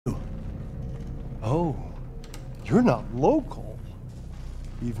Oh, you're not local.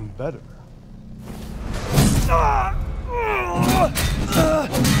 Even better.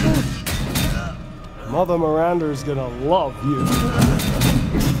 Mother Miranda's gonna love you.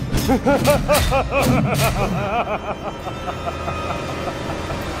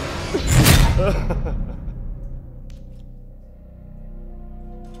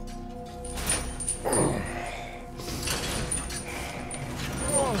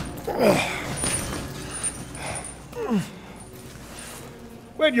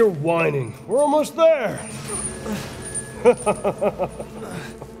 Wait, you're whining. We're almost there.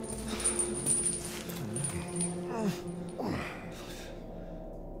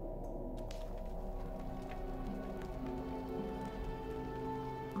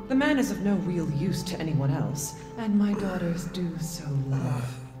 The man is of no real use to anyone else, and my daughters do so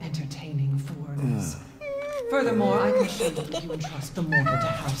love entertaining foreigners. Furthermore, I can show you that you entrust the mortal to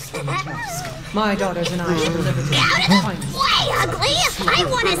house the task. My daughters and I shall deliver to you the finest. Way, Ugly! I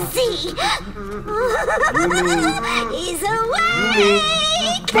want to see! He's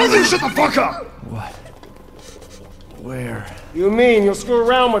awake! Both of you shut the fuck up! What? Where? You mean you'll screw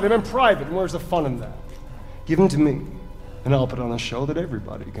around with him in private, and where's the fun in that? Give him to me, and I'll put on a show that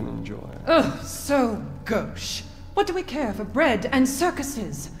everybody can enjoy. Ugh, so gauche. What do we care for bread and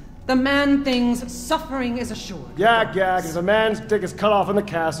circuses? The man thinks suffering is assured. Yak, as a man's dick is cut off in the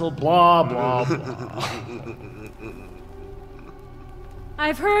castle, blah, blah, blah.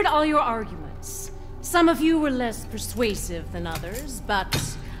 I've heard all your arguments. Some of you were less persuasive than others, but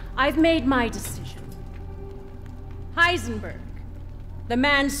I've made my decision. Heisenberg, the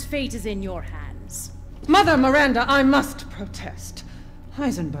man's fate is in your hands. Mother Miranda, I must protest.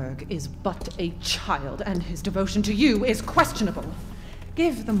 Heisenberg is but a child, and his devotion to you is questionable.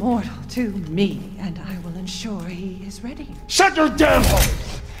 Give the mortal to me, and I will ensure he is ready. Shut your damn hole!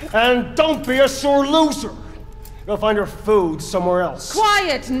 And don't be a sore loser! Go find your food somewhere else.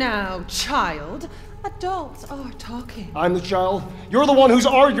 Quiet now, child. Adults are talking. I'm the child. You're the one who's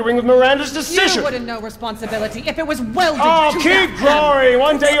arguing with Miranda's decision. You wouldn't know responsibility if it was welded to keep that glory!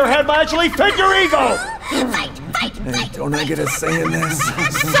 One day your head might actually fit your ego! Fight! Hey, don't I get a say in this?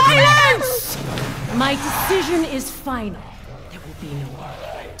 Silence! My decision is final. There will be no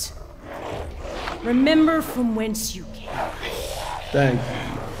argument. Remember from whence you came. Thank you.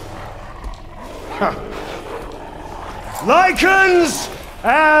 Huh. Lycans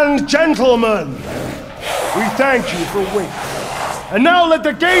and gentlemen, we thank you for waiting. And now let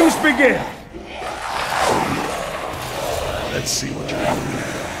the games begin! Let's see what you're doing.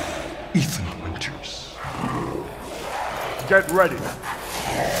 Ethan Winters. Get ready.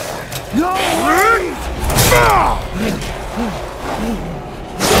 No!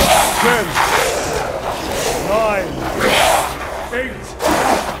 10, 9, 8,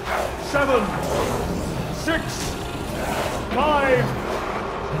 7, 6, 5,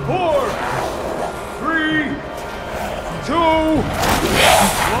 4, 3, 2, 1.